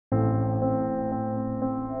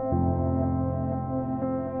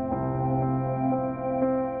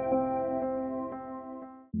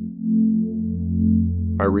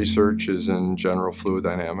My research is in general fluid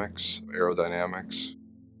dynamics, aerodynamics.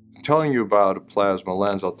 Telling you about a plasma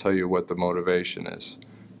lens, I'll tell you what the motivation is.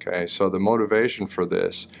 Okay, so the motivation for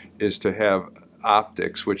this is to have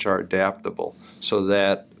optics which are adaptable so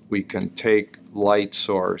that we can take light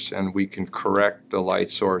source and we can correct the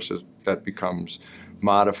light sources that becomes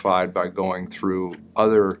modified by going through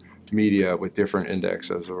other media with different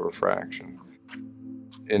indexes of refraction.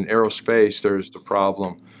 In aerospace, there's the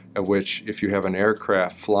problem at which if you have an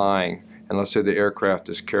aircraft flying, and let's say the aircraft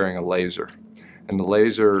is carrying a laser, and the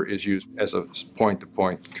laser is used as a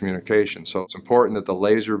point-to-point communication. So it's important that the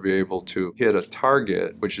laser be able to hit a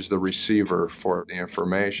target, which is the receiver for the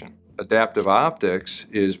information. Adaptive optics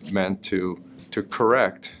is meant to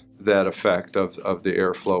correct that effect of the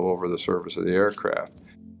airflow over the surface of the aircraft.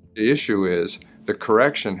 The issue is the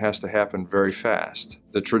correction has to happen very fast.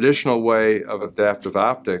 The traditional way of adaptive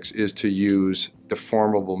optics is to use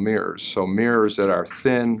deformable mirrors. So mirrors that are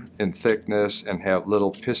thin in thickness and have little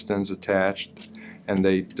pistons attached, and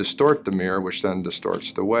they distort the mirror, which then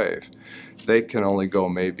distorts the wave. They can only go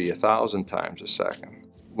maybe 1,000 times a second.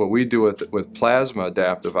 What we do with plasma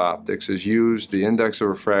adaptive optics is use the index of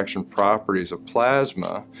refraction properties of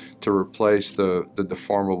plasma to replace the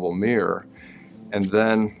deformable mirror, and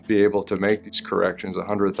then be able to make these corrections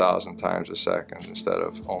 100,000 times a second instead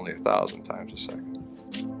of only 1,000 times a second.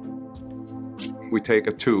 We take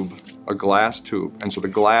a tube, a glass tube, and so the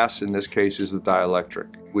glass in this case is the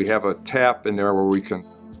dielectric. We have a tap in there where we can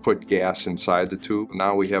put gas inside the tube.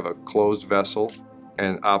 Now we have a closed vessel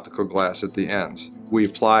and optical glass at the ends. We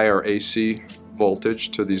apply our AC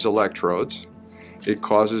voltage to these electrodes. It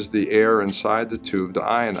causes the air inside the tube to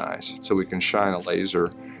ionize, so we can shine a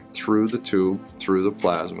laser through the tube, through the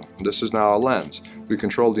plasma. This is now a lens. We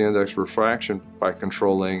control the index of refraction by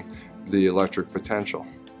controlling the electric potential.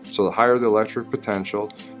 So the higher the electric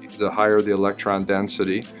potential, the higher the electron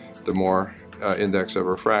density, the more index of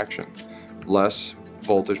refraction. Less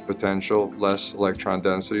voltage potential, less electron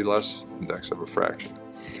density, less index of refraction.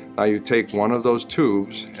 Now you take one of those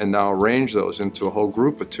tubes and now arrange those into a whole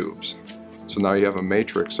group of tubes. So now you have a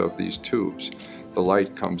matrix of these tubes. The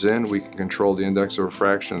light comes in, we can control the index of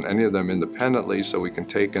refraction, any of them independently, so we can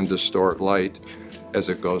take and distort light as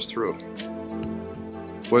it goes through.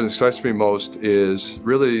 What excites me most is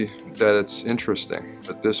really that it's interesting,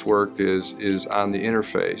 that this work is on the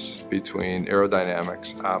interface between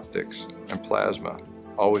aerodynamics, optics, and plasma.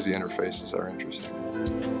 Always the interfaces are interesting.